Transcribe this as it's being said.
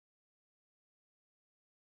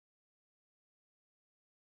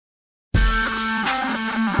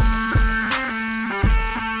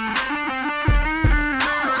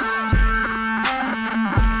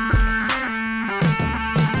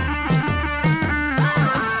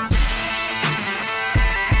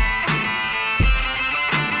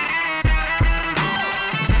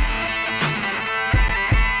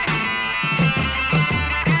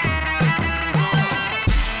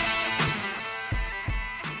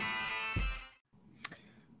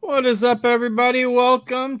What is up, everybody?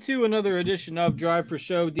 Welcome to another edition of Drive for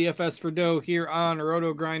Show, DFS for Dough here on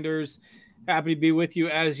Roto Grinders. Happy to be with you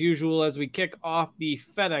as usual as we kick off the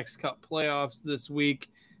FedEx Cup playoffs this week.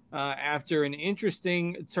 After an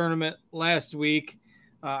interesting tournament last week,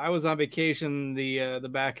 I was on vacation the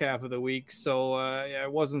back half of the week, so I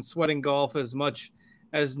wasn't sweating golf as much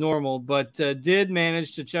as normal, but did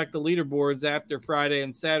manage to check the leaderboards after Friday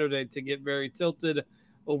and Saturday to get very tilted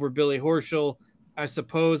over Billy Horschel. I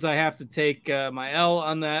suppose I have to take my L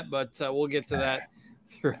on that, but we'll get to that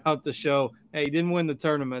throughout the show. Hey, he didn't win the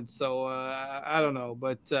tournament, so I don't know.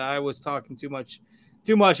 But I was talking too much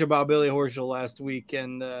about Billy Horschel last week,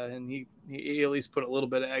 and he at least put a little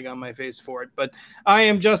bit of egg on my face for it. But I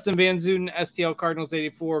am Justin Van Zuden, STL Cardinals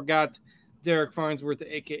 84. Got Derek Farnsworth,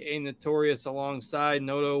 aka Notorious, alongside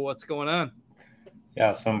Noto. What's going on?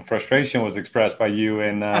 Yeah, some frustration was expressed by you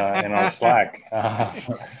in our Slack.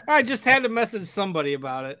 I just had to message somebody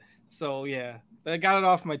about it. So, yeah, I got it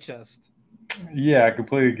off my chest. Yeah, I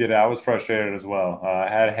completely get it. I was frustrated as well. I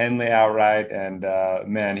had Henley outright, and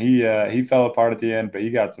man, he fell apart at the end, but he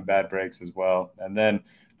got some bad breaks as well. And then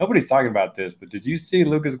nobody's talking about this, but did you see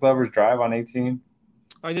Lucas Glover's drive on 18?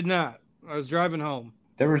 I did not. I was driving home.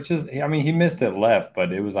 There was he missed it left,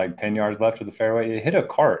 but it was like 10 yards left of the fairway. It hit a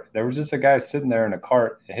cart. There was just a guy sitting there in a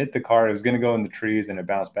cart. It hit the cart. It was going to go in the trees, and it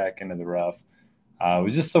bounced back into the rough. It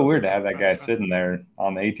was just so weird to have that guy sitting there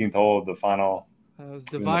on the 18th hole of the final. It was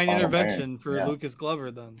divine intervention for Lucas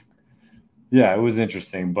Glover then. Yeah, it was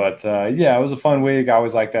interesting. But, it was a fun week. I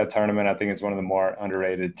always like that tournament. I think it's one of the more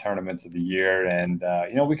underrated tournaments of the year. And,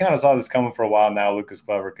 we kind of saw this coming for a while now. Lucas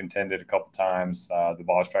Glover contended a couple times. The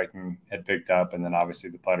ball striking had picked up. And then obviously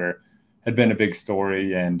the putter had been a big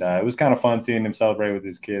story. And it was kind of fun seeing him celebrate with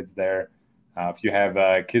his kids there. If you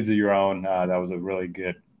have kids of your own, that was a really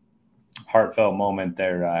good, heartfelt moment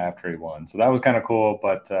there after he won. So that was kind of cool.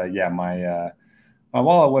 But, my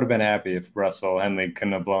wallet would have been happy if Russell Henley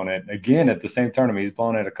couldn't have blown it again at the same tournament. He's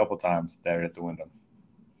blown it a couple times there at the Wyndham.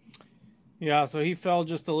 Yeah, so he fell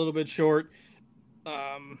just a little bit short.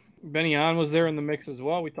 Benny On was there in the mix as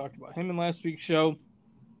well. We talked about him in last week's show.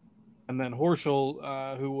 And then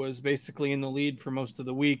Horschel, who was basically in the lead for most of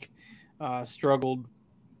the week, struggled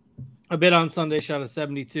a bit on Sunday, shot a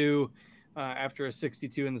 72 after a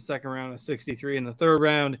 62 in the second round, a 63 in the third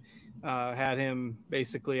round. Had him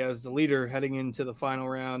basically as the leader heading into the final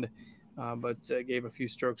round, but gave a few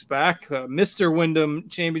strokes back. Mr. Wyndham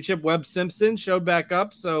Championship, Webb Simpson, showed back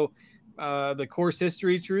up. So the course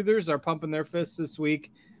history truthers are pumping their fists this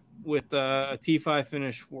week with a T5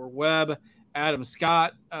 finish for Webb. Adam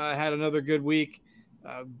Scott had another good week,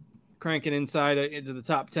 cranking inside into the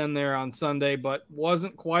top 10 there on Sunday, but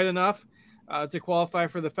wasn't quite enough to qualify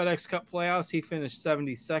for the FedEx Cup playoffs. He finished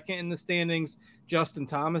 72nd in the standings. Justin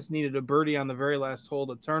Thomas needed a birdie on the very last hole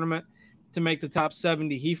of the tournament to make the top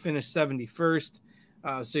 70. He finished 71st.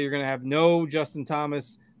 So you're going to have no Justin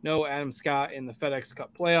Thomas, no Adam Scott in the FedEx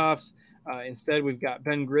Cup playoffs. Instead, we've got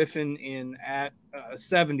Ben Griffin in at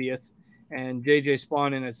 70th and JJ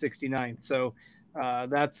Spawn in at 69th. So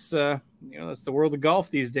that's the world of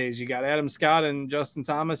golf these days. You got Adam Scott and Justin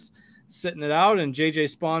Thomas sitting it out, and JJ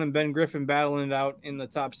Spawn and Ben Griffin battling it out in the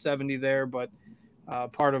top 70 there. But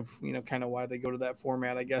part of kind of why they go to that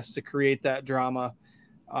format, I guess, to create that drama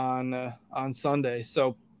on Sunday.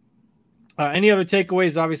 So any other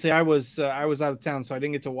takeaways? Obviously, I was out of town, so I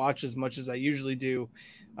didn't get to watch as much as I usually do.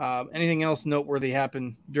 Anything else noteworthy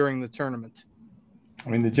happened during the tournament? I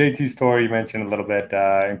mean, the JT story you mentioned a little bit,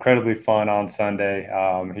 incredibly fun on Sunday.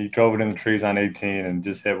 He drove it in the trees on 18 and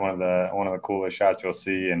just hit one of the coolest shots you'll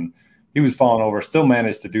see. And he was falling over, still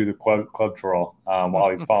managed to do the club twirl while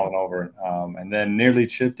he's falling over, and then nearly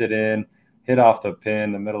chipped it in, hit off the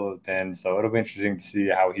pin, the middle of the pin. So it'll be interesting to see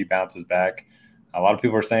how he bounces back. A lot of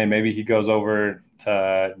people are saying maybe he goes over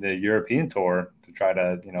to the European Tour to try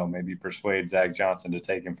to, maybe persuade Zach Johnson to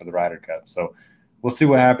take him for the Ryder Cup. So we'll see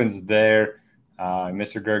what happens there.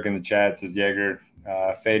 Mr. Gerg in the chat says Jaeger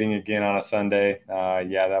fading again on a Sunday.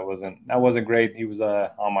 That wasn't great. He was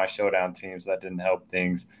on my showdown team, so that didn't help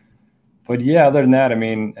things. But yeah, other than that, I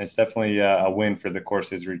mean, it's definitely a win for the course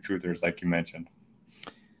history truthers, like you mentioned.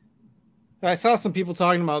 I saw some people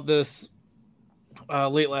talking about this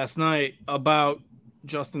late last night about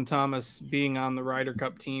Justin Thomas being on the Ryder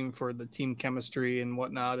Cup team for the team chemistry and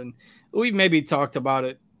whatnot. And we maybe talked about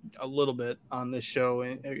it a little bit on this show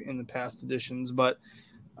in the past editions, but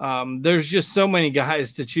there's just so many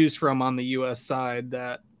guys to choose from on the U.S. side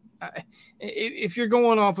that if you're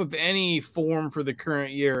going off of any form for the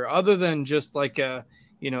current year, other than just like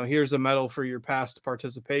here's a medal for your past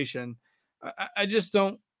participation, I just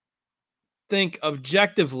don't think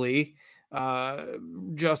objectively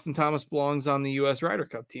Justin Thomas belongs on the U.S. Ryder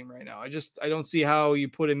Cup team right now. I don't see how you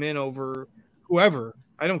put him in over whoever.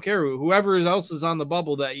 I don't care whoever else is on the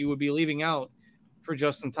bubble that you would be leaving out for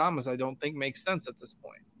Justin Thomas. I don't think makes sense at this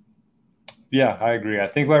point. Yeah, I agree. I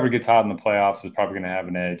think whoever gets hot in the playoffs is probably going to have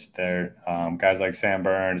an edge there. Guys like Sam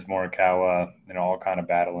Burns, Morikawa, all kind of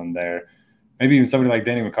battling there. Maybe even somebody like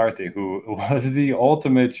Danny McCarthy, who was the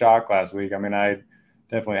ultimate shock last week. I mean, I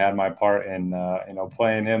definitely had my part in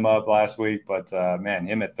playing him up last week, but man,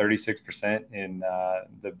 him at 36% in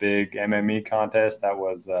the big MME contest, that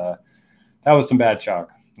was some bad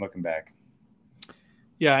chalk looking back.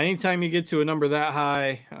 Yeah, anytime you get to a number that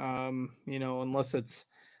high, unless it's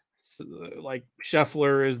like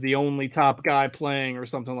Scheffler is the only top guy playing or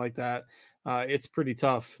something like that, it's pretty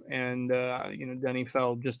tough. And Denny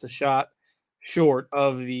fell just a shot short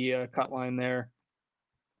of the cut line there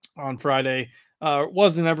on Friday.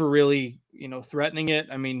 Wasn't ever really threatening it.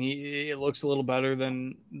 I mean, it looks a little better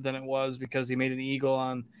than it was because he made an eagle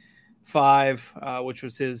on 5, which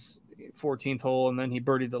was his 14th hole, and then he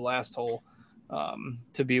birdied the last hole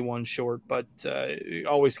to be one short. But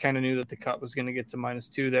always kind of knew that the cut was going to get to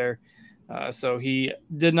 -2 there. So he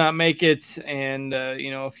did not make it, and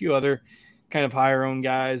a few other kind of higher owned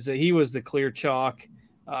guys. He was the clear chalk.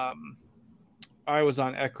 I was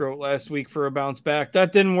on Eckroat last week for a bounce back.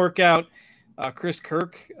 That didn't work out. Chris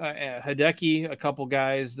Kirk, Hideki, a couple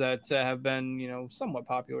guys that have been, somewhat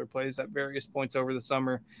popular plays at various points over the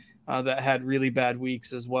summer that had really bad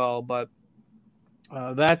weeks as well. But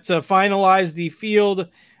that finalized the field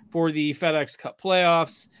for the FedEx Cup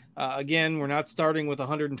playoffs. Again, we're not starting with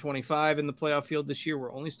 125 in the playoff field this year.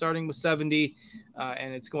 We're only starting with 70,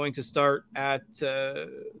 and it's going to start at the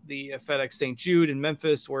FedEx St. Jude in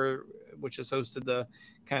Memphis, which has hosted the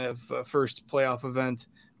kind of first playoff event,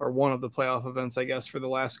 or one of the playoff events, I guess, for the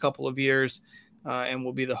last couple of years, and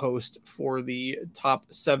will be the host for the top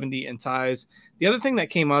 70 in ties. The other thing that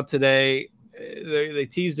came out today, they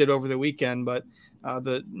teased it over the weekend, but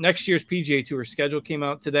the next year's PGA Tour schedule came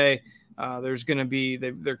out today. There's going to be,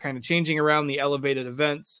 they're kind of changing around the elevated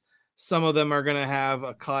events. Some of them are going to have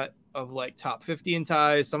a cut of like top 50 in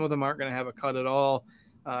ties. Some of them aren't going to have a cut at all.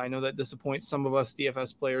 I know that disappoints some of us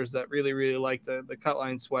DFS players that really, really like the cut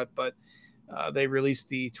line sweat, but they released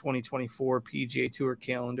the 2024 PGA Tour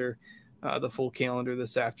calendar, the full calendar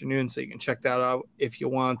this afternoon. So you can check that out if you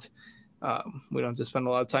want. We don't have to spend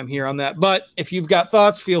a lot of time here on that, but if you've got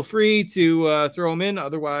thoughts, feel free to throw them in.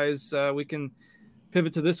 Otherwise, we can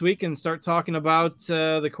pivot to this week and start talking about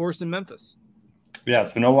the course in Memphis. Yeah,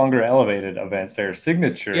 so no longer elevated events, they're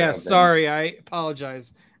signature events. Sorry, I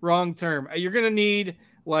apologize. Wrong term. You're going to need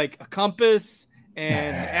like a compass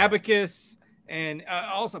and abacus and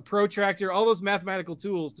also protractor, all those mathematical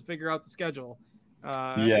tools to figure out the schedule.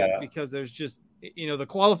 Because there's just, the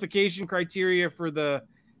qualification criteria for the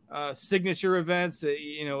signature events,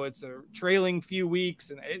 it's a trailing few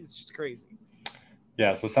weeks, and it's just crazy.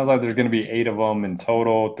 Yeah, so it sounds like there's going to be 8 of them in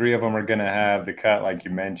total. 3 of them are going to have the cut, like you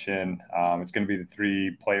mentioned. It's going to be the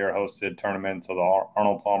 3 player hosted tournaments, so the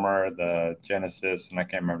Arnold Palmer, the Genesis, and I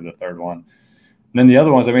can't remember the third one. And then the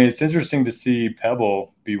other ones, I mean, it's interesting to see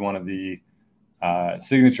Pebble be one of the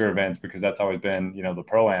signature events, because that's always been, the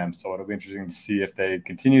Pro-Am. So it'll be interesting to see if they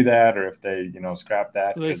continue that or if they, scrap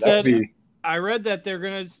that. So they said, I read that they're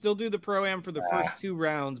going to still do the Pro-Am for the first 2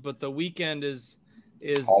 rounds, but the weekend is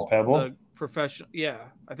all Pebble? The professional. Yeah,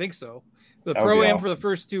 I think so. The Pro-Am for the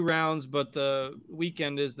first 2 rounds, but the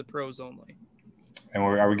weekend is the pros only. And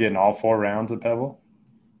are we getting all 4 rounds of Pebble?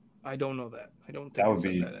 I don't know that. I don't think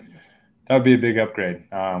that would be a big upgrade,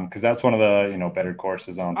 because that's one of the better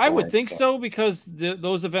courses on tour. I would think so, because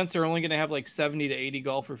those events are only going to have like 70 to 80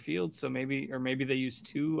 golfer fields, so maybe they use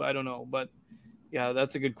 2. I don't know, but yeah,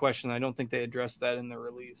 that's a good question. I don't think they addressed that in the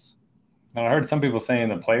release. And I heard some people saying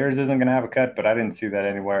the Players isn't going to have a cut, but I didn't see that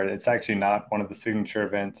anywhere. It's actually not one of the signature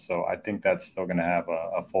events, so I think that's still going to have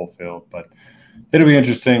a full field. But it'll be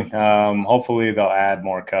interesting. Hopefully they'll add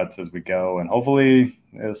more cuts as we go, and hopefully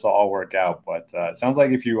this will all work out. But it sounds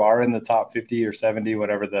like if you are in the top 50 or 70,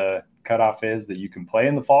 whatever the cutoff is, that you can play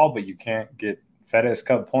in the fall, but you can't get FedEx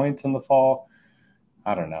Cup points in the fall.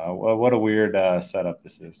 I don't know. What a weird setup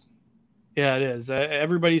this is. Yeah, it is.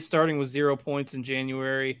 Everybody's starting with 0 points in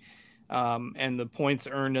January. And the points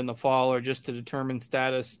earned in the fall are just to determine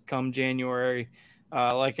status come January.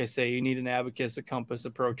 Like I say, you need an abacus, a compass,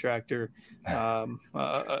 a protractor,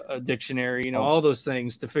 a dictionary, all those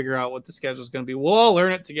things to figure out what the schedule is going to be. We'll all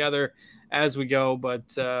learn it together as we go,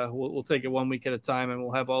 but we'll take it 1 week at a time, and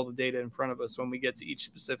we'll have all the data in front of us when we get to each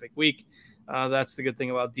specific week. That's the good thing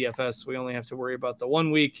about DFS. We only have to worry about the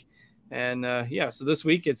 1 week, And so this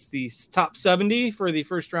week it's the top 70 for the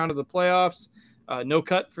first round of the playoffs. No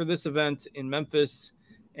cut for this event in Memphis.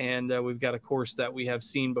 And we've got a course that we have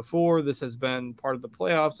seen before. This has been part of the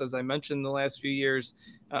playoffs, as I mentioned, the last few years.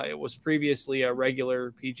 It was previously a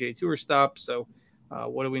regular PGA Tour stop. So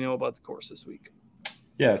what do we know about the course this week?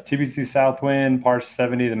 Yeah, it's TBC Southwind, par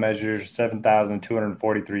 70. The measure is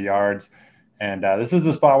 7,243 yards. And this is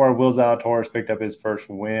the spot where Will Zalatoris picked up his first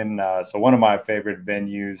win. So one of my favorite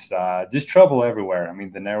venues. Just trouble everywhere. I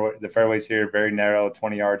mean, the fairways here very narrow,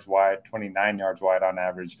 20 yards wide, 29 yards wide on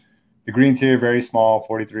average. The greens here very small,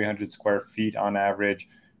 4,300 square feet on average.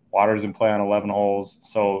 Water's in play on 11 holes.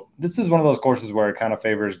 So this is one of those courses where it kind of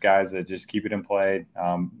favors guys that just keep it in play,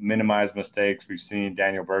 minimize mistakes. We've seen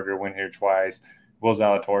Daniel Berger win here twice. Will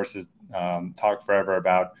Zalatoris has talked forever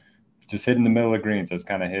about just hitting the middle of greens. That's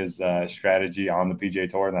kind of his strategy on the PGA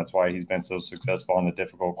Tour, and that's why he's been so successful on the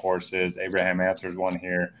difficult courses. Abraham Answer's one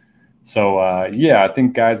here. So, I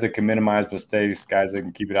think guys that can minimize mistakes, guys that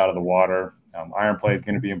can keep it out of the water. Iron play is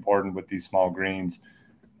going to be important with these small greens.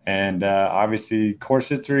 And obviously, course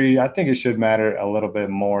history, I think it should matter a little bit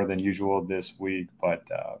more than usual this week. But,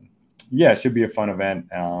 it should be a fun event.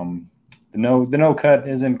 The no cut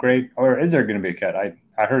isn't great. Or is there going to be a cut?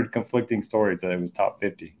 I heard conflicting stories that it was top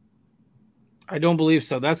 50. I don't believe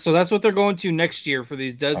so. That's what they're going to next year for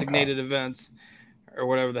these designated events or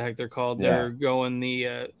whatever the heck they're called. Yeah. They're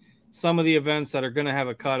going some of the events that are going to have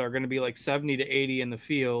a cut are going to be like 70 to 80 in the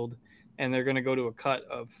field, and they're going to go to a cut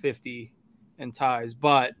of 50 and ties.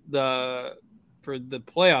 But for the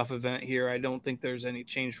playoff event here, I don't think there's any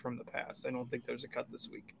change from the past. I don't think there's a cut this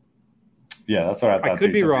week. Yeah, that's what I thought. I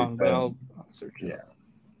could be wrong, but I'll search it.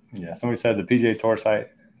 Yeah. Somebody said the PGA Tour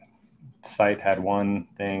site had one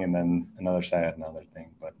thing, and then another site had another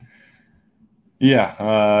thing. But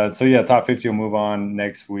top 50 will move on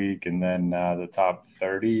next week, and then the top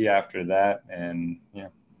 30 after that. And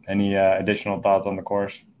any additional thoughts on the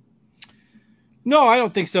course? No, I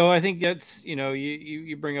don't think so. I think that's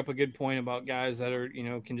you bring up a good point about guys that are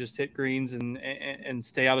can just hit greens and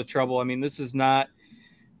stay out of trouble. I mean, this is not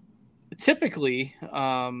typically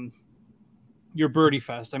your birdie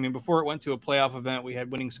fest. I mean, before it went to a playoff event, we had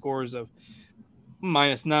winning scores of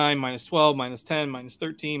 -9, -12, -10,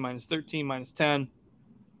 -13, -13,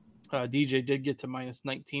 -10. DJ did get to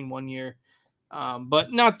 -19 one year,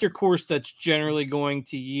 but not your course that's generally going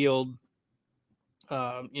to yield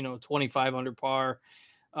 25 under par,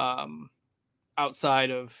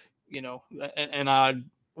 outside of an odd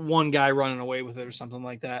one guy running away with it or something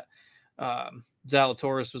like that.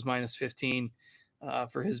 Zalatoris was -15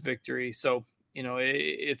 for his victory, so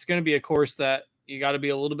it's going to be a course that you got to be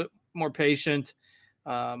a little bit more patient,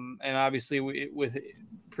 and obviously with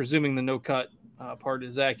presuming the no cut part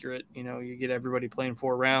is accurate, you get everybody playing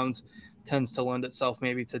 4 rounds, tends to lend itself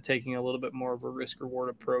maybe to taking a little bit more of a risk reward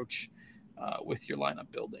approach with your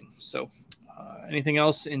lineup building. So anything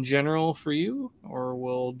else in general for you, or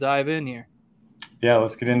we'll dive in here? Yeah,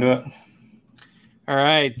 let's get into it. All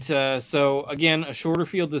right. So again, a shorter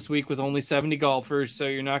field this week with only 70 golfers. So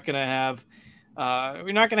you're not going to have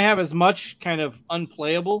as much kind of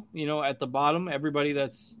unplayable, at the bottom. Everybody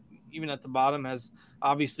that's even at the bottom has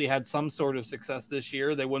obviously had some sort of success this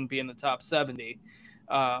year. They wouldn't be in the top 70.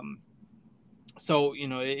 So,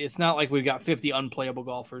 it's not like we've got 50 unplayable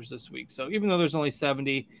golfers this week. So even though there's only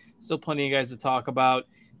 70, still plenty of guys to talk about.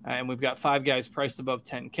 And we've got 5 guys priced above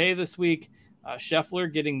 10K this week.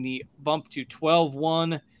 Scheffler getting the bump to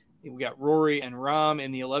 12-1. We got Rory and Rahm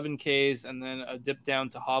in the 11Ks, and then a dip down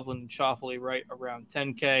to Hovland and Schauffele right around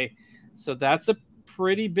 10K. So that's a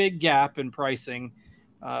pretty big gap in pricing.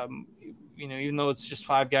 Even though it's just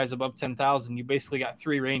 5 guys above 10,000, you basically got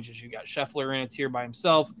 3 ranges. You got Scheffler in a tier by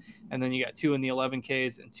himself, and then you got 2 in the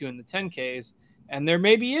 11Ks and 2 in the 10Ks. And there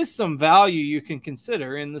maybe is some value you can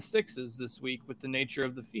consider in the 6s this week with the nature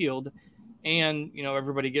of the field and,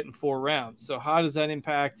 everybody getting 4 rounds. So how does that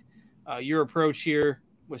impact your approach here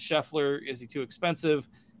with Scheffler? Is he too expensive?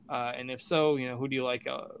 And if so, who do you like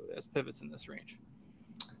as pivots in this range?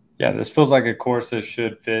 Yeah, this feels like a course that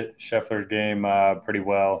should fit Scheffler's game pretty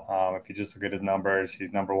well. If you just look at his numbers,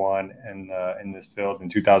 he's number 1 in this field in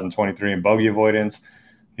 2023 in bogey avoidance.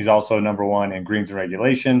 He's also number 1 in greens and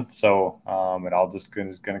regulation. So it all just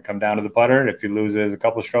is going to come down to the putter. If he loses a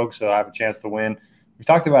couple of strokes, he'll have a chance to win. We've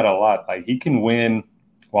talked about it a lot. Like, he can win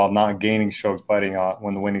while not gaining strokes putting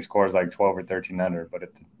when the winning score is like 12 or 13 under. But if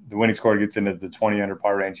the winning score gets into the 20 under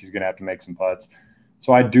par range, he's going to have to make some putts.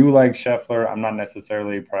 So I do like Scheffler. I'm not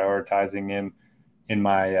necessarily prioritizing him in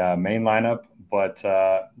my main lineup. But,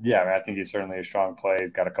 I think he's certainly a strong play.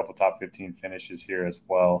 He's got a couple top 15 finishes here as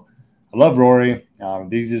well. I love Rory.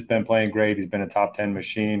 He's just been playing great. He's been a top 10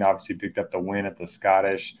 machine. Obviously, picked up the win at the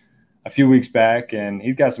Scottish a few weeks back, and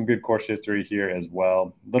he's got some good course history here as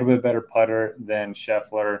well. A little bit better putter than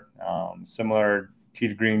Scheffler. Similar tee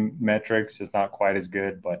to green metrics, just not quite as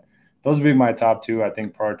good. But those would be my top two. I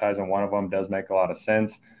think prioritizing one of them does make a lot of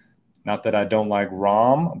sense. Not that I don't like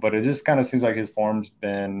Rom, but it just kind of seems like his form's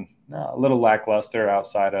been a little lackluster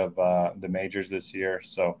outside of the majors this year.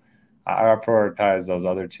 So I prioritize those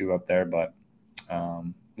other two up there. But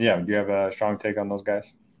yeah, do you have a strong take on those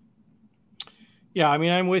guys? Yeah, I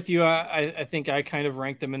mean, I'm with you. I think I kind of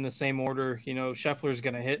ranked them in the same order. Scheffler's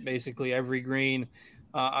going to hit basically every green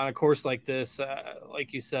on a course like this.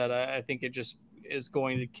 Like you said, I think it just is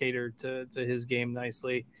going to cater to his game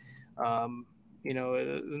nicely. Um,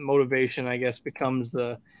 motivation, I guess, becomes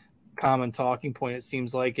the common talking point, it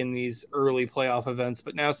seems like, in these early playoff events.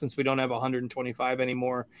 But now, since we don't have 125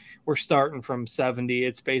 anymore, we're starting from 70.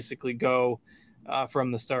 It's basically go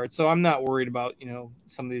from the start. So I'm not worried about,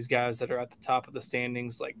 some of these guys that are at the top of the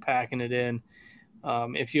standings, like packing it in.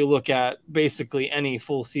 If you look at basically any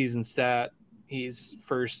full season stat, he's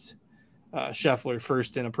first. Scheffler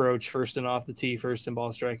first in approach, first in off the tee, first in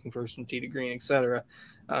ball striking, first in tee to green, etc.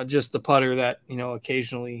 Just the putter that,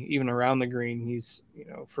 occasionally even around the green, he's,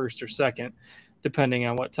 first or second, depending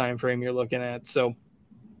on what time frame you're looking at. So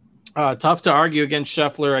tough to argue against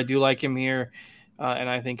Scheffler. I do like him here, and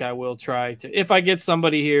I think I will try to. If I get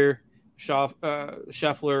somebody here,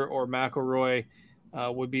 Scheffler or McIlroy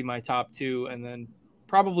would be my top two, and then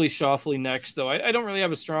probably Schauffele next. Though I don't really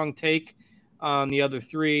have a strong take on the other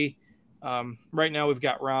three. Right now, we've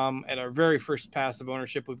got Rahm at our very first pass of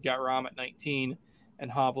ownership. We've got Rahm at 19,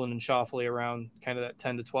 and Hovland and Schauffele around kind of that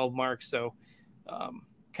 10 to 12 mark. So,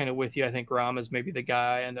 kind of with you, I think Rahm is maybe the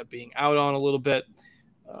guy I end up being out on a little bit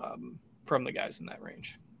from the guys in that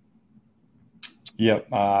range.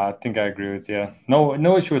 Yep, I think I agree with you.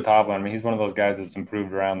 No issue with Hovland. I mean, he's one of those guys that's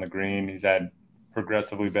improved around the green. He's had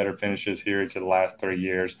progressively better finishes here each of the last 3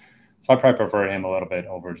 years. So I probably prefer him a little bit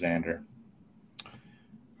over Xander.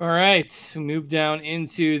 All right, we move down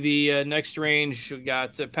into the next range. We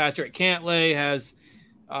got Patrick Cantlay has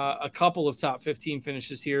a couple of top 15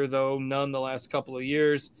 finishes here, though none the last couple of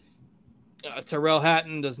years. Tyrrell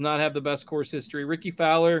Hatton does not have the best course history. Ricky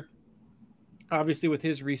Fowler, obviously with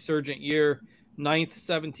his resurgent year, 9th,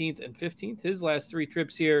 17th, and 15th, his last three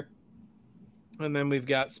trips here. And then we've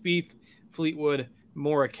got Spieth, Fleetwood,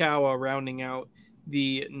 Morikawa rounding out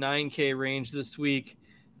the 9K range this week.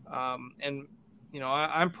 And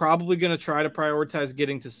I'm probably going to try to prioritize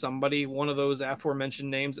getting to somebody, one of those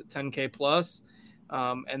aforementioned names at 10K plus.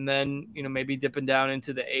 And then, maybe dipping down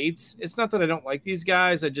into the eights. It's not that I don't like these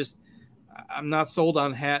guys. I'm not sold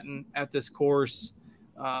on Hatton at this course.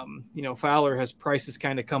 Fowler has prices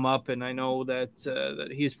kind of come up, and I know that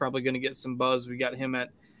he's probably going to get some buzz. We got him at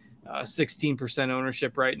 16%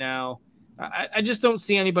 ownership right now. I just don't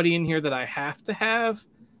see anybody in here that I have to have.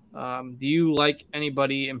 Do you like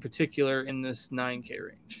anybody in particular in this 9K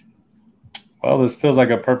range? Well, this feels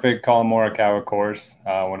like a perfect Colin Morikawa course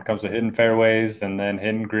when it comes to hitting fairways and then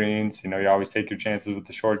hitting greens. You always take your chances with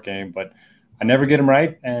the short game, but I never get him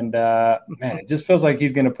right. And man, it just feels like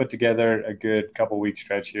he's going to put together a good couple week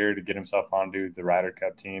stretch here to get himself onto the Ryder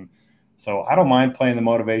Cup team. So I don't mind playing the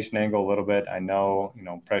motivation angle a little bit. I know,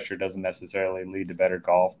 pressure doesn't necessarily lead to better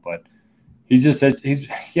golf, but he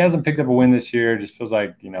hasn't picked up a win this year. It just feels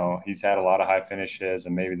like, he's had a lot of high finishes,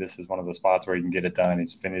 and maybe this is one of the spots where he can get it done.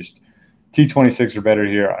 He's finished T26 or better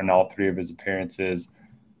here on all three of his appearances.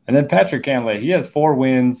 And then Patrick Cantlay, he has 4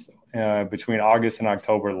 wins between August and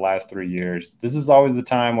October the last 3 years. This is always the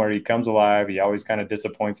time where he comes alive. He always kind of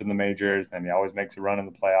disappoints in the majors, and he always makes a run in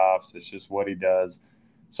the playoffs. It's just what he does.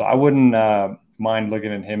 So I wouldn't mind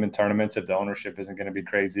looking at him in tournaments if the ownership isn't going to be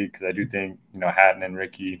crazy, because I do think, Hatton and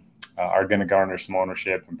Ricky are going to garner some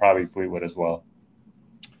ownership, and probably Fleetwood as well.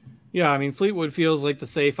 Yeah, I mean, Fleetwood feels like the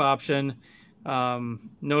safe option.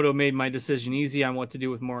 Noto made my decision easy on what to do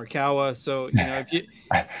with Morikawa. So, I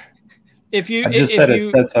just said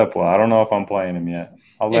it sets up well. I don't know if I'm playing him yet.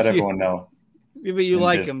 I'll let everyone know. But you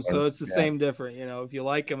like Discord. him, so it's the same difference. If you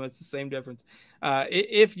like him, it's the same difference.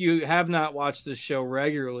 If you have not watched this show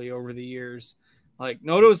regularly over the years, like,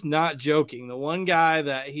 Noto's not joking. The one guy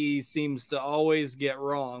that he seems to always get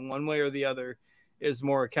wrong, one way or the other, is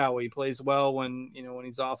Morikawa. He plays well when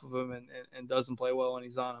he's off of him, and doesn't play well when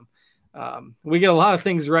he's on him. We get a lot of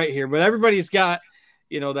things right here, but everybody's got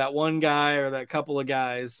that one guy or that couple of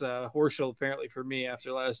guys. Horschel, apparently for me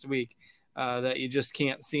after last week, that you just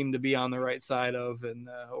can't seem to be on the right side of. And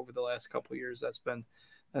over the last couple of years, that's been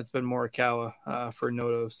that's been Morikawa for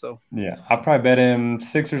Noto. So Yeah, I probably bet him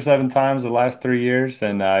 6 or 7 times the last 3 years,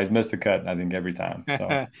 and he's missed the cut, I think, every time.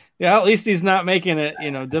 So yeah, at least he's not making it,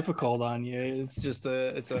 difficult on you. It's just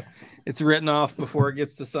it's written off before it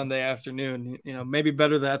gets to Sunday afternoon. Maybe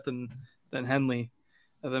better that than Henley,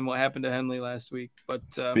 than what happened to Henley last week. But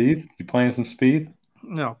Spieth, you playing some Spieth?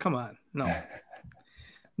 no, come on,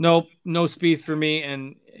 nope, no Spieth for me.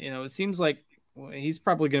 And it seems like he's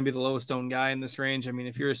probably going to be the lowest owned guy in this range. I mean,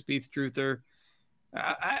 if you're a Spieth truther,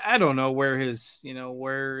 I don't know where his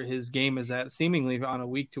game is at. Seemingly on a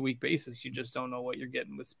week to week basis, you just don't know what you're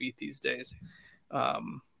getting with Spieth these days.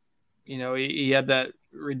 Um, he had that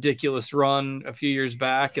ridiculous run a few years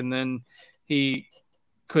back, and then he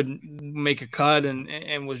couldn't make a cut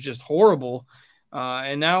and was just horrible.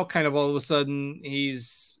 And now, kind of all of a sudden,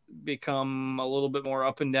 he's become a little bit more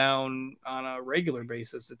up and down on a regular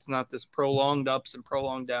basis. It's not this prolonged ups and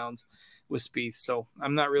prolonged downs with Spieth. So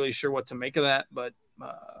I'm not really sure what to make of that, but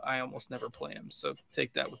I almost never play him. So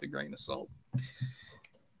take that with a grain of salt.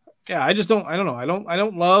 Yeah, I don't know. I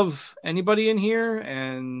don't love anybody in here,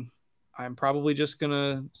 and I'm probably just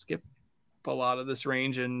gonna skip a lot of this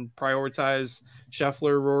range and prioritize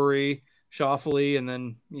Scheffler, Rory, Schauffele, and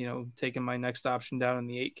then taking my next option down in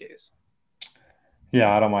the 8Ks.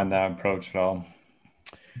 Yeah, I don't mind that approach at all.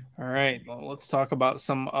 All right, well, let's talk about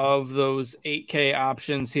some of those 8K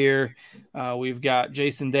options here. We've got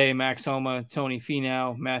Jason Day, Max Homa, Tony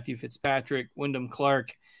Finau, Matthew Fitzpatrick, Wyndham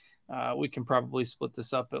Clark. We can probably split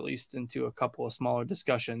this up at least into a couple of smaller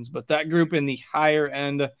discussions, but that group in the higher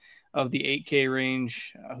end of the 8K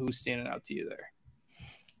range, who's standing out to you there?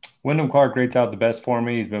 Wyndham Clark rates out the best for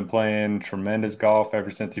me. He's been playing tremendous golf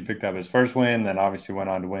ever since he picked up his first win, then obviously went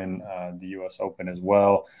on to win the U.S. Open as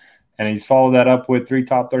well. And he's followed that up with 3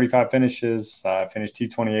 top 35 finishes. Finished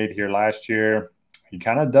T28 here last year. He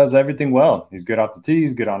kind of does everything well. He's good off the tee.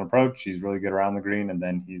 He's good on approach. He's really good around the green. And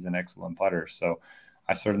then he's an excellent putter. So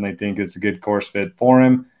I certainly think it's a good course fit for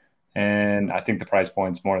him. And I think the price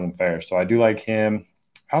point's more than fair. So I do like him.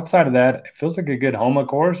 Outside of that, it feels like a good Homa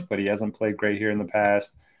course, but he hasn't played great here in the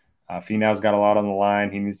past. Finau's got a lot on the line.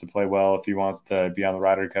 He needs to play well if he wants to be on the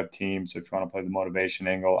Ryder Cup team. So if you want to play the motivation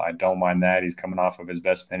angle, I don't mind that. He's coming off of his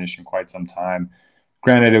best finish in quite some time.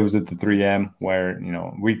 Granted, it was at the 3M where,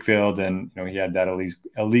 weak field and, he had that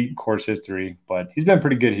elite course history, but he's been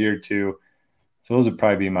pretty good here too. So those would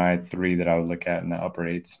probably be my 3 that I would look at in the upper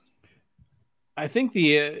 8s. I think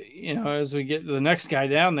as we get the next guy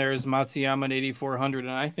down there is Matsuyama at 8,400.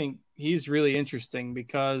 And I think he's really interesting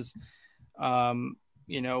because,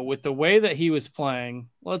 with the way that he was playing,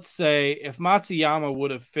 let's say if Matsuyama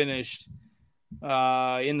would have finished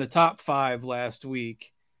in the top 5 last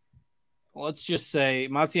week, let's just say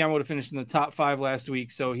Matsuyama would have finished in the top 5 last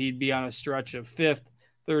week. So he'd be on a stretch of 5th,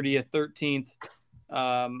 30th,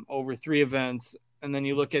 13th over 3 events. And then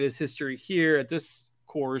you look at his history here at this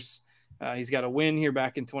course. He's got a win here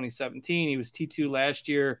back in 2017. He was T2 last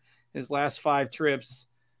year. His last 5 trips,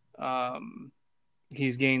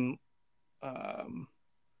 he's gained,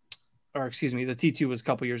 or excuse me, the T2 was a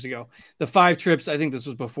couple years ago. The 5 trips, I think this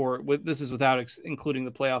was before. This is without including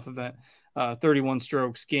the playoff event. 31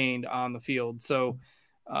 strokes gained on the field. So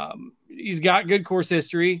he's got good course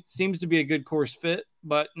history. Seems to be a good course fit,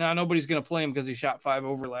 but now nobody's going to play him because he shot 5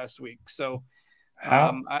 over last week. So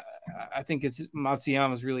I think it's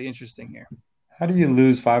Matsuyama is really interesting here. How do you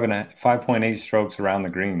lose 5.8 strokes around the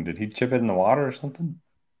green? Did he chip it in the water or something?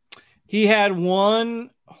 He had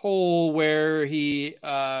one hole where he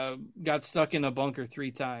got stuck in a bunker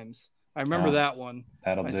 3 times. I remember that one.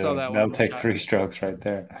 That'll I do. saw that That'll one. take 3 strokes right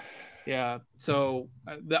there. Yeah. So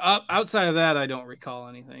outside of that, I don't recall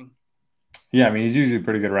anything. Yeah, I mean, he's usually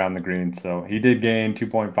pretty good around the green. So he did gain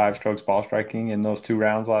 2.5 strokes ball striking in those 2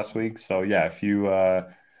 rounds last week. So yeah, if you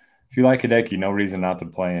like Hideki, no reason not to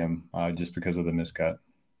play him just because of the miscut.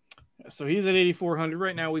 So he's at 8,400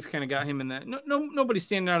 right now. We've kind of got him in that. Nobody's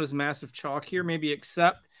standing out as massive chalk here, maybe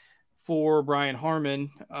except for Brian Harman,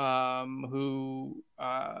 who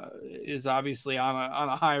is obviously on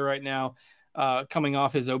a high right now, coming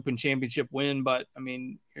off his Open Championship win. But I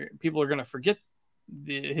mean, people are going to forget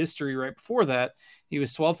the history right before that. He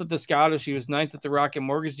was 12th at the Scottish, he was 9th at the Rocket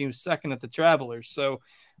Mortgage, and he was 2nd at the Travelers. So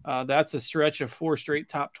that's a stretch of 4 straight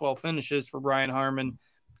top 12 finishes for Brian Harman,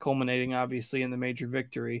 culminating obviously in the major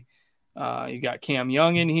victory. You got Cam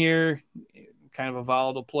Young in here, kind of a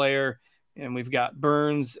volatile player, and we've got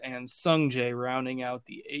Burns and Sung Jae rounding out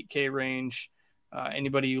the 8K range.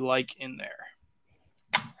 Anybody you like in there?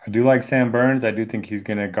 I do like Sam Burns. I do think he's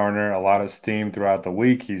going to garner a lot of steam throughout the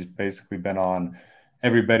week. He's basically been on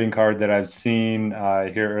every betting card that I've seen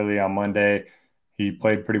here early on Monday. He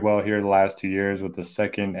played pretty well here the last 2 years with the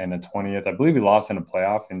second and a 20th. I believe he lost in a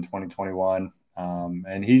playoff in 2021.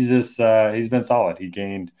 And he's been solid. He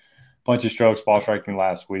gained a bunch of strokes ball striking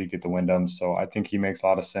last week at the Wyndham. So I think he makes a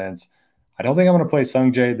lot of sense. I don't think I'm going to play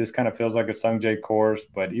Sung Jae. This kind of feels like a Sung Jae course,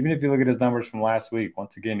 but even if you look at his numbers from last week,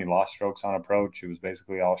 once again, he lost strokes on approach. It was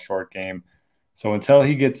basically all short game. So until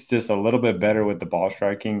he gets just a little bit better with the ball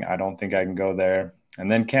striking, I don't think I can go there. And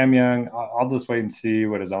then Cam Young, I'll just wait and see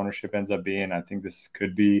what his ownership ends up being. I think this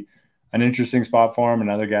could be an interesting spot for him.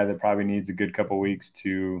 Another guy that probably needs a good couple weeks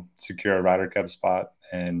to secure a Ryder Cup spot.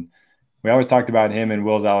 And we always talked about him and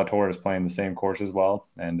Will Zalatoris playing the same course as well.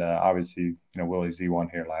 And obviously, Willie Z won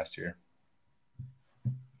here last year.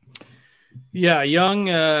 Yeah, Young,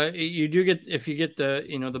 you do get, if you get the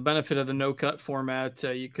the benefit of the no cut format,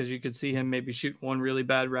 because you could see him maybe shoot one really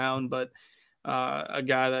bad round, but a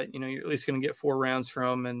guy that you're at least going to get 4 rounds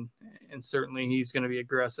from, and certainly he's going to be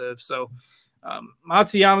aggressive. So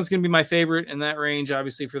Matsuyama is going to be my favorite in that range,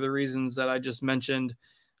 obviously for the reasons that I just mentioned.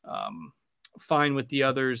 Fine with the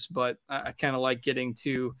others, but I kind of like getting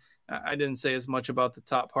to. I didn't say as much about the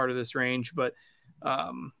top part of this range, but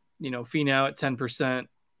Finau at 10%.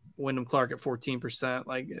 Wyndham Clark at 14%.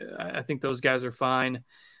 Like, I think those guys are fine.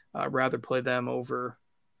 I'd rather play them over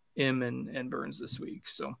Im and Burns this week.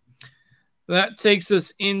 So that takes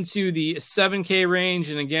us into the 7K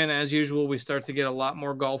range. And again, as usual, we start to get a lot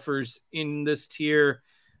more golfers in this tier.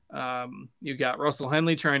 You got Russell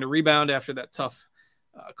Henley trying to rebound after that tough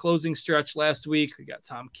closing stretch last week. We got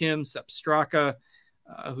Tom Kim, Sepp Straka,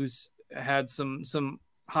 who's had some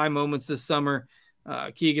high moments this summer.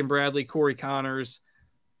 Keegan Bradley, Corey Connors,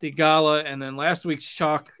 Theegala, and then last week's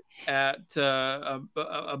chalk at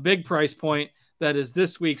a big price point that is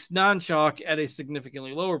this week's non-chalk at a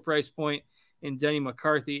significantly lower price point in Denny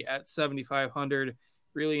McCarthy at 7,500.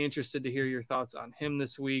 Really interested to hear your thoughts on him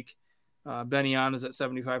this week. Benny On is at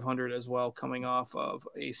 7,500 as well, coming off of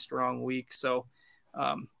a strong week. So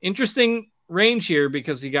interesting range here,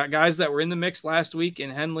 because you got guys that were in the mix last week in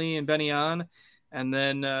Henley and Benny On, and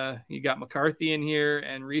then you got McCarthy in here,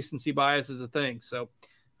 and recency bias is a thing. So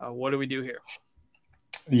what do we do here?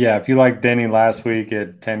 Yeah, if you like Denny last week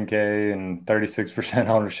at 10K and 36%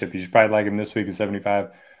 ownership, you should probably like him this week at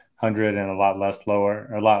 7,500 and a lot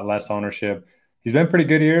less ownership. He's been pretty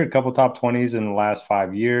good here, a couple top 20s in the last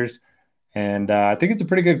 5 years. And I think it's a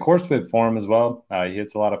pretty good course fit for him as well. He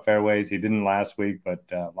hits a lot of fairways. He didn't last week, but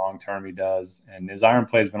long term he does. And his iron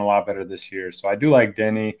play has been a lot better this year. So I do like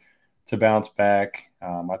Denny to bounce back.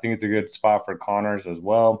 I think it's a good spot for Connors as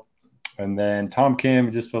well. And then Tom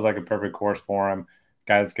Kim just feels like a perfect course for him.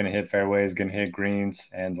 Guy that's going to hit fairways, going to hit greens.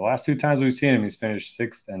 And the last 2 times we've seen him, he's finished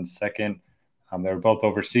 6th and 2nd. They were both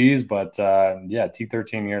overseas, but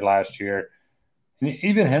T13 here last year. And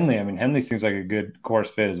even Henley, Henley seems like a good course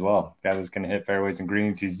fit as well. Guy that's going to hit fairways and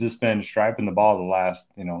greens. He's just been striping the ball the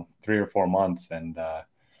last, 3 or 4 months. And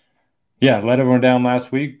let everyone down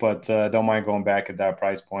last week, but don't mind going back at that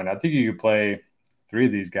price point. I think you could play 3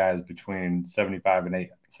 of these guys between 75 and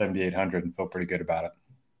 7,800 and feel pretty good about it.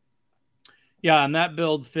 Yeah, and that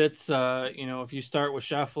build fits. If you start with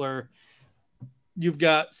Scheffler, you've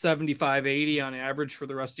got 75, 80 on average for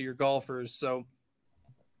the rest of your golfers. So,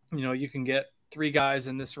 you can get 3 guys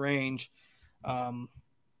in this range.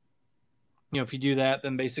 If you do that,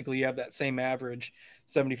 then basically you have that same average,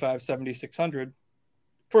 75, 7,600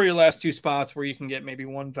 for your last 2 spots, where you can get maybe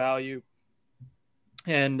one value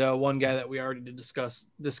and one guy that we already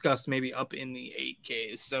discussed maybe up in the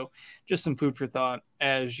 8Ks. So just some food for thought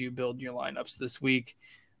as you build your lineups this week.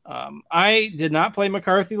 I did not play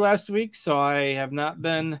McCarthy last week, so I have not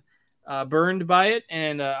been burned by it,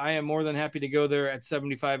 and I am more than happy to go there at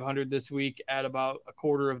 7,500 this week at about a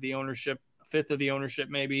quarter of the ownership, a fifth of the ownership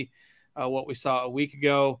maybe, what we saw a week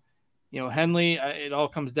ago. Henley, it all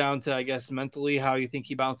comes down to, I guess, mentally how you think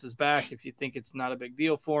he bounces back. If you think it's not a big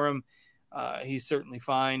deal for him, he's certainly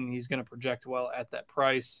fine. He's going to project well at that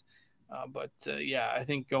price. I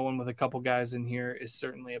think going with a couple guys in here is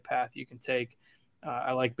certainly a path you can take.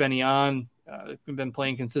 I like Benny On. Been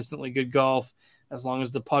playing consistently good golf. As long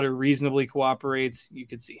as the putter reasonably cooperates, you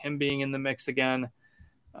could see him being in the mix again.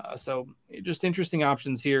 So just interesting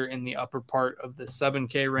options here in the upper part of the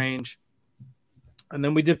 7K range. And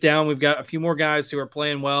then we dip down. We've got a few more guys who are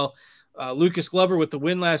playing well. Lucas Glover, with the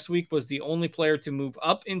win last week, was the only player to move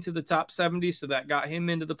up into the top 70, so that got him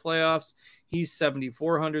into the playoffs. He's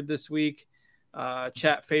 7,400 this week.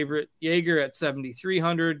 Chat favorite Jaeger at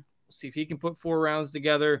 7,300. We'll see if he can put 4 rounds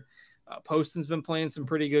together. Poston's been playing some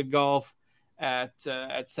pretty good golf at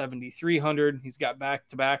 7,300. He's got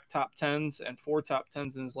back-to-back top 10s and 4 top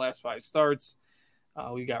 10s in his last 5 starts.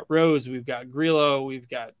 We've got Rose, we've got Grillo, we've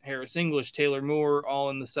got Harris English, Taylor Moore, all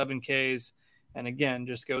in the 7Ks. And again,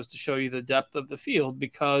 just goes to show you the depth of the field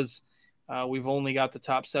because we've only got the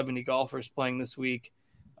top 70 golfers playing this week.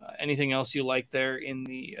 Anything else you like there in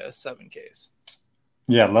the 7Ks?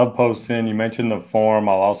 Yeah, love Poston. You mentioned the form.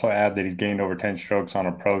 I'll also add that he's gained over 10 strokes on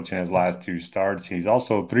approach in his last 2 starts. He's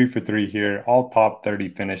also 3 for 3 here, all top 30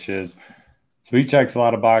 finishes. So he checks a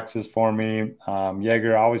lot of boxes for me.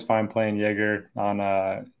 Jaeger, I always find playing Jaeger on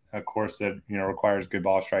a course that requires good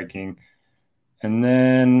ball striking. And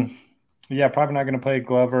then, yeah, probably not going to play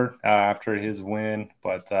Glover after his win,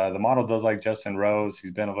 but the model does like Justin Rose.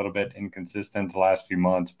 He's been a little bit inconsistent the last few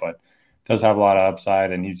months, but does have a lot of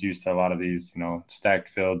upside, and he's used to a lot of these, stacked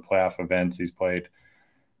field playoff events he's played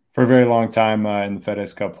for a very long time in the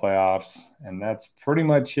FedEx Cup playoffs. And that's pretty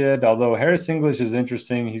much it. Although Harris English is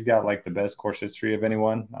interesting. He's got like the best course history of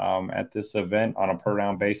anyone at this event on a per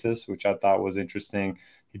round basis, which I thought was interesting.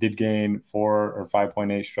 He did gain 4 or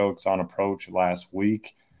 5.8 strokes on approach last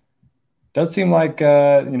week. Does seem like,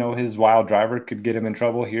 his wild driver could get him in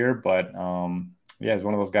trouble here, but yeah, he's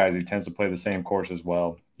one of those guys. He tends to play the same course as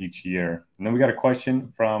well each year. And then we got a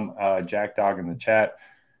question from Jack Dog in the chat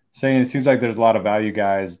saying it seems like there's a lot of value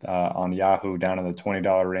guys on Yahoo down in the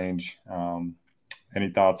 $20 range. Any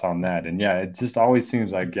thoughts on that? And yeah, it just always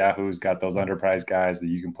seems like Yahoo's got those underpriced guys that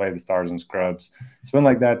you can play the stars and scrubs. It's been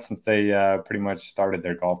like that since they pretty much started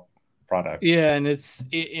their golf product. Yeah, and it's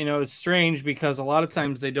strange because a lot of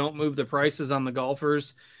times they don't move the prices on the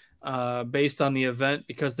golfers based on the event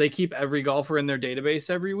because they keep every golfer in their database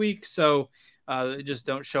every week. So they just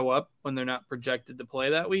don't show up when they're not projected to play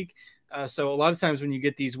that week. So a lot of times when you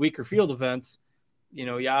get these weaker field events,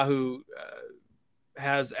 Yahoo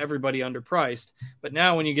has everybody underpriced. But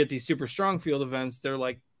now when you get these super strong field events, they're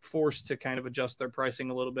like forced to kind of adjust their pricing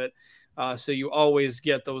a little bit. So you always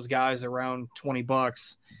get those guys around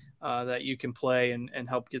 $20 that you can play and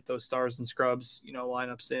help get those stars and scrubs,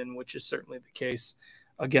 lineups in, which is certainly the case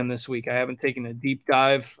again this week. I haven't taken a deep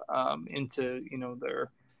dive into,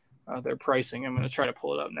 their pricing. I'm going to try to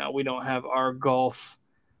pull it up now. We don't have our golf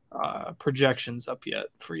projections up yet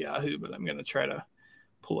for Yahoo, but I'm going to try to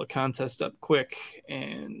pull a contest up quick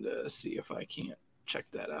and see if I can't check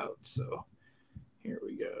that out. So here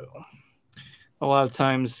we go. A lot of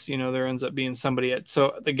times, there ends up being somebody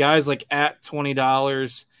so the guys like at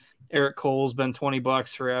 $20, Eric Cole's been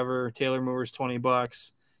 $20 forever. Taylor Moore's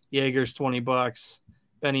 $20. Jaeger's $20.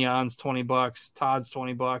 Benny On's $20. Todd's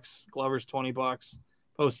 $20. Glover's $20.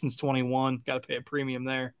 Poston's 21. Got to pay a premium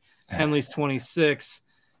there. Henley's 26.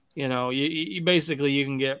 You basically you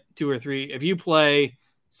can get 2 or 3. If you play,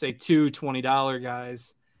 say, two $20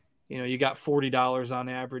 guys, you got $40 on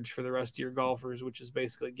average for the rest of your golfers, which is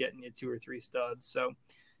basically getting you 2 or 3 studs. So,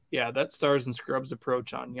 yeah, that stars and scrubs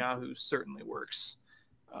approach on Yahoo certainly works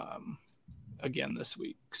again this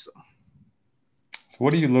week. So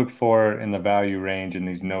what do you look for in the value range in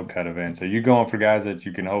these no-cut events? Are you going for guys that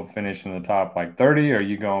you can hope finish in the top like 30, or are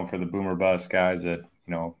you going for the boomer bust guys that,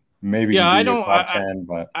 maybe yeah, can I do your don't. top 10,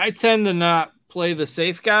 but I tend to not play the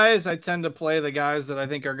safe guys. I tend to play the guys that I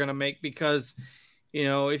think are going to make because,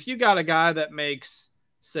 if you got a guy that makes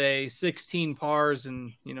say 16 pars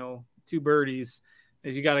and 2 birdies,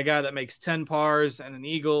 if you got a guy that makes 10 pars and an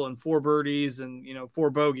eagle and 4 birdies and 4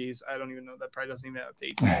 bogeys, I don't even know, that probably doesn't even have to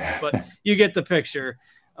 18 holes, but you get the picture.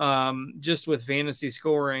 Just with fantasy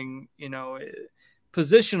scoring,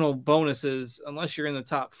 positional bonuses, unless you're in the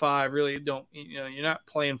top 5, really don't, you're not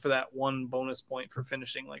playing for that one bonus point for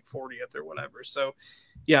finishing like 40th or whatever. So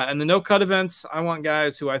yeah, and the no cut events, I want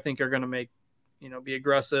guys who I think are going to make, be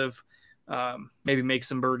aggressive, maybe make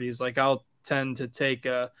some birdies. Like I'll tend to take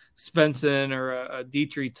a Svensson or a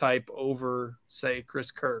Dietrich type over, say, Chris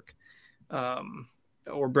Kirk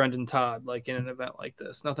or Brendan Todd, like in an event like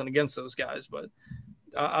this. Nothing against those guys, but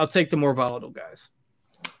I'll take the more volatile guys.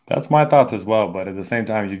 That's my thoughts as well. But at the same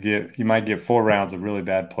time, you might get 4 rounds of really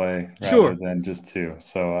bad play rather than just 2.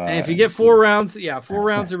 So and if you get 4 rounds, 4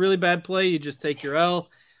 rounds of really bad play, you just take your L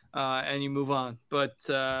and you move on. But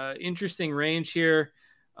interesting range here.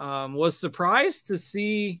 Was surprised to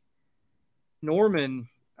see Norman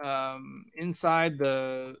inside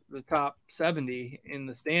the top 70 in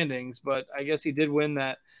the standings, but I guess he did win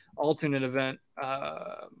that alternate event.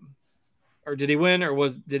 Or did he win, or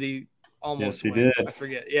did he almost win? Did. I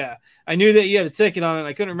forget. Yeah, I knew that he had a ticket on it.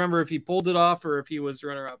 I couldn't remember if he pulled it off or if he was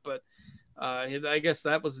runner-up, but I guess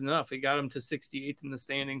that was enough. He got him to 68th in the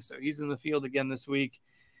standings, so he's in the field again this week.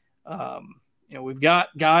 We've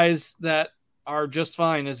got guys that are just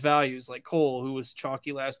fine as values, like Cole, who was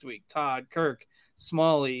chalky last week, Todd, Kirk,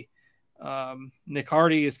 Smalley, Nick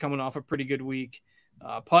Hardy is coming off a pretty good week.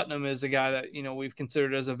 Putnam is a guy that, we've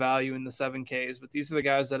considered as a value in the 7Ks, but these are the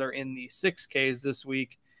guys that are in the 6Ks this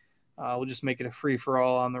week. We'll just make it a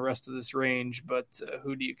free-for-all on the rest of this range, but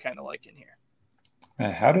who do you kind of like in here?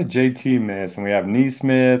 How did JT miss? And we have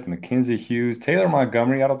Neesmith, Mackenzie Hughes, Taylor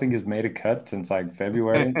Montgomery. I don't think he's made a cut since like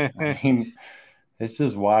February. I mean, it's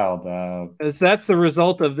just wild. That's the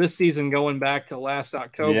result of this season going back to last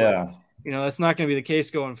October. Yeah. That's not going to be the case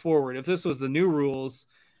going forward. If this was the new rules,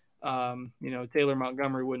 Taylor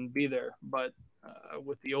Montgomery wouldn't be there. But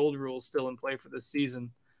with the old rules still in play for this season,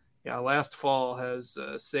 last fall has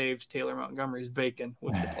saved Taylor Montgomery's bacon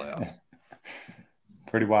with the playoffs.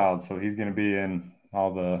 Pretty wild. So he's going to be in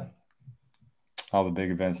all the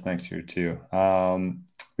big events next year too.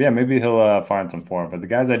 Yeah, maybe he'll find some form. But the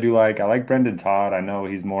guys I like Brendan Todd. I know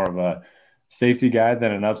he's more of a safety guy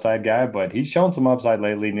than an upside guy, but he's shown some upside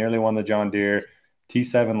lately. Nearly won the John Deere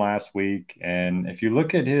T7 last week. And if you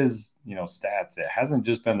look at his, stats, it hasn't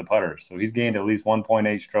just been the putter. So he's gained at least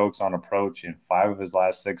 1.8 strokes on approach in 5 of his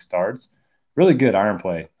last 6 starts. Really good iron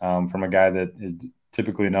play from a guy that is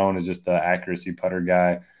typically known as just an accuracy putter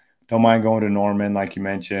guy. Don't mind going to Norman, like you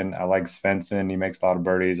mentioned. I like Svensson. He makes a lot of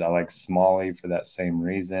birdies. I like Smalley for that same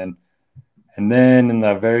reason. And then in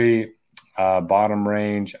the very bottom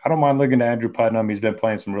range, I don't mind looking at Andrew Putnam. He's been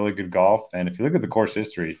playing some really good golf. And if you look at the course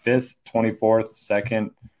history, 5th, 24th,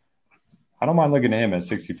 2nd, I don't mind looking at him at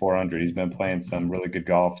 6,400. He's been playing some really good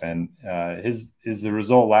golf. And the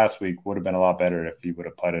result last week would have been a lot better if he would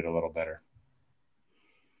have putted a little better.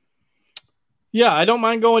 Yeah, I don't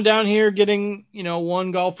mind going down here, getting,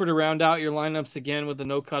 one golfer to round out your lineups again with the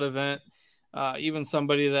no-cut event. Even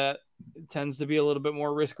somebody that tends to be a little bit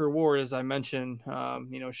more risk-reward, as I mentioned.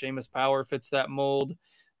 Seamus Power fits that mold.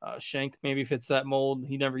 Shank maybe fits that mold.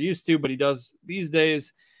 He never used to, but he does these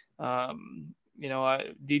days.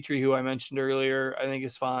 Dietrich, who I mentioned earlier, I think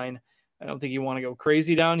is fine. I don't think you want to go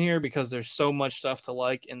crazy down here because there's so much stuff to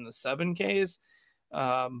like in the 7Ks.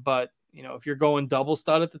 But if you're going double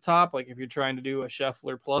stud at the top, like if you're trying to do a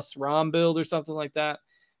Scheffler plus Rahm build or something like that,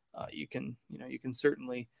 you can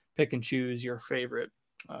certainly pick and choose your favorite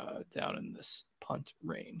down in this punt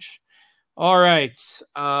range. All right.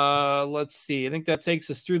 Let's see. I think that takes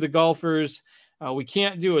us through the golfers. We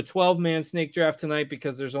can't do a 12-man snake draft tonight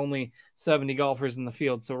because there's only 70 golfers in the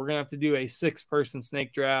field. So we're going to have to do a 6-person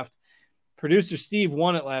snake draft. Producer Steve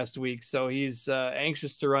won it last week, so he's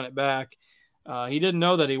anxious to run it back. He didn't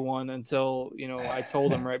know that he won until, I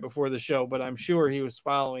told him right before the show, but I'm sure he was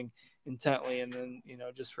following intently and then,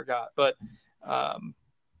 just forgot. But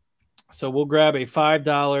so we'll grab a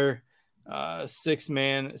 $5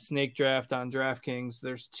 6-man snake draft on DraftKings.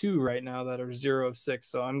 There's 2 right now that are 0 of 6.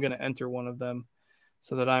 So I'm going to enter one of them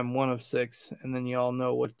so that I'm 1 of 6. And then you all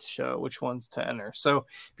know which ones to enter. So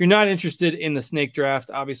if you're not interested in the snake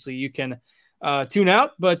draft, obviously you can tune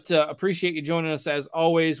out, but appreciate you joining us as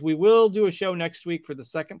always. We will do a show next week for the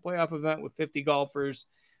second playoff event with 50 golfers.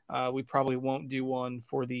 We probably won't do one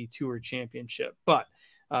for the Tour Championship, but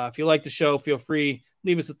if you like the show, feel free,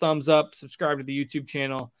 leave us a thumbs up, subscribe to the YouTube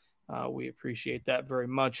channel. We appreciate that very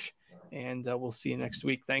much, and we'll see you next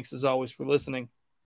week. Thanks as always for listening.